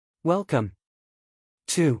Welcome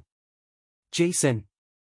to Jason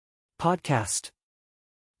Podcast.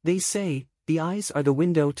 They say, the eyes are the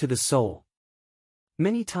window to the soul.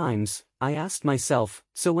 Many times, I asked myself,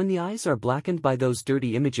 so when the eyes are blackened by those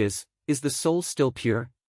dirty images, is the soul still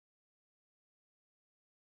pure?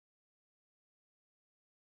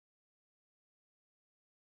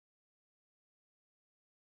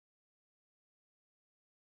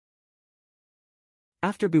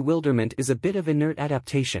 After bewilderment is a bit of inert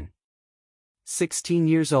adaptation. 16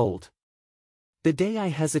 years old. The day I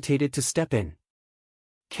hesitated to step in.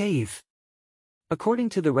 Cave. According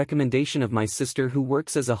to the recommendation of my sister who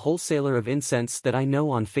works as a wholesaler of incense that I know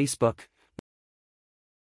on Facebook,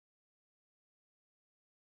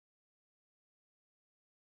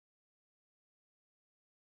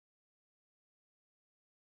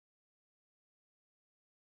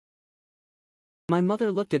 my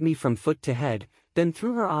mother looked at me from foot to head, then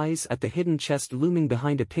threw her eyes at the hidden chest looming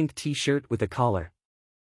behind a pink t-shirt with a collar.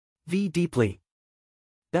 Deeply.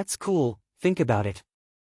 That's cool, think about it.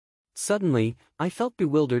 Suddenly, I felt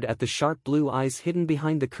bewildered at the sharp blue eyes hidden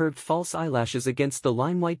behind the curved false eyelashes against the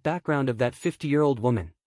lime-white background of that 50-year-old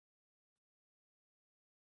woman.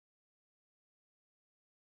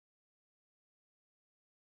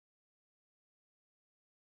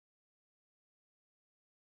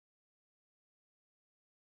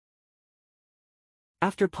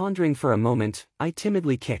 After pondering for a moment, I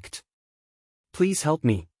timidly kicked. Please help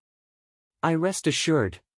me. I rest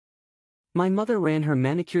assured. My mother ran her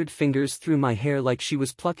manicured fingers through my hair like she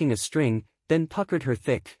was plucking a string, then puckered her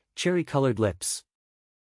thick, cherry-colored lips.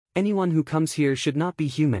 Anyone who comes here should not be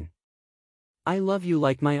human. I love you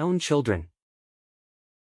like my own children.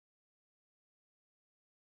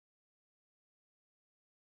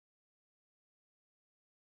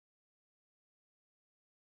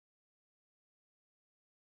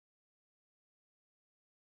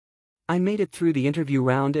 I made it through the interview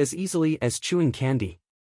round as easily as chewing candy.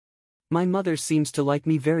 My mother seems to like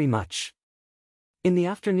me very much. In the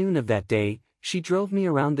afternoon of that day, she drove me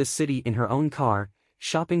around this city in her own car,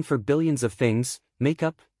 shopping for billions of things,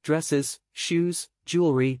 makeup, dresses, shoes,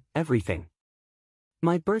 jewelry, everything.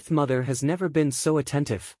 My birth mother has never been so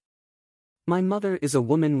attentive. My mother is a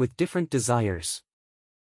woman with different desires.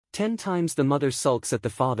 10 times the mother sulks at the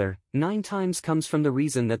father, 9 times comes from the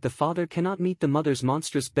reason that the father cannot meet the mother's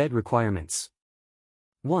monstrous bed requirements.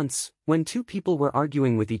 Once, when two people were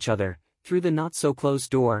arguing with each other, through the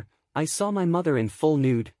not-so-closed door, I saw my mother in full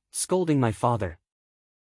nude, scolding my father.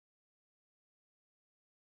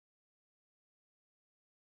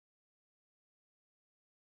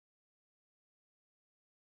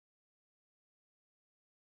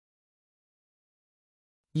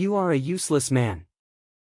 You are a useless man.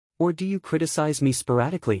 Or do you criticize me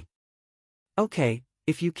sporadically? Okay,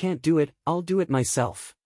 if you can't do it, I'll do it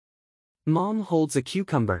myself. Mom holds a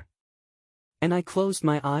cucumber. And I closed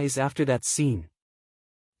my eyes after that scene.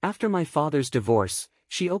 After my father's divorce,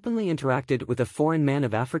 she openly interacted with a foreign man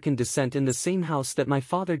of African descent in the same house that my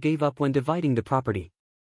father gave up when dividing the property.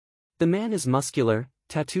 The man is muscular,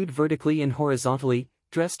 tattooed vertically and horizontally,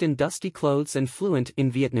 dressed in dusty clothes and fluent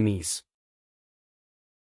in Vietnamese.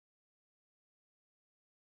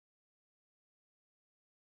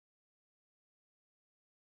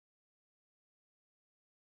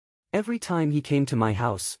 Every time he came to my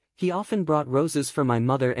house, he often brought roses for my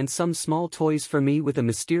mother and some small toys for me with a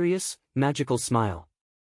mysterious, magical smile.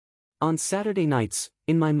 On Saturday nights,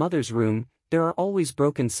 in my mother's room, there are always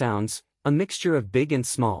broken sounds, a mixture of big and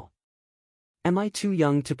small. Am I too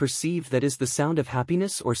young to perceive that is the sound of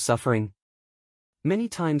happiness or suffering? Many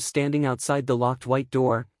times standing outside the locked white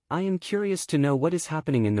door, I am curious to know what is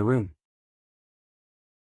happening in the room.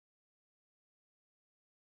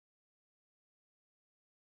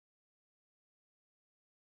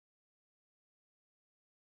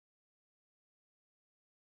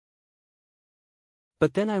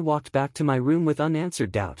 But then I walked back to my room with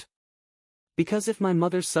unanswered doubt. Because if my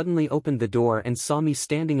mother suddenly opened the door and saw me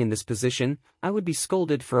standing in this position, I would be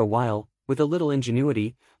scolded for a while. With a little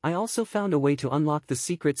ingenuity, I also found a way to unlock the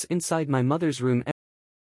secrets inside my mother's room.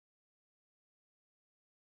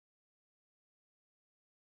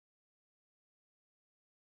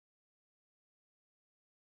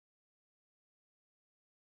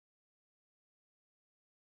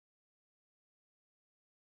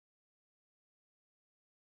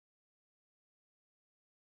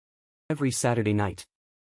 Every Saturday night.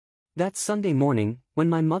 That Sunday morning, when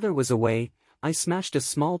my mother was away, I smashed a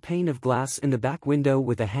small pane of glass in the back window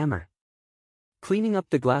with a hammer. Cleaning up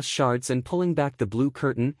the glass shards and pulling back the blue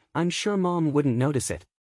curtain, I'm sure Mom wouldn't notice it.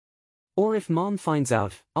 Or if Mom finds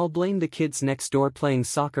out, I'll blame the kids next door playing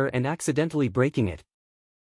soccer and accidentally breaking it.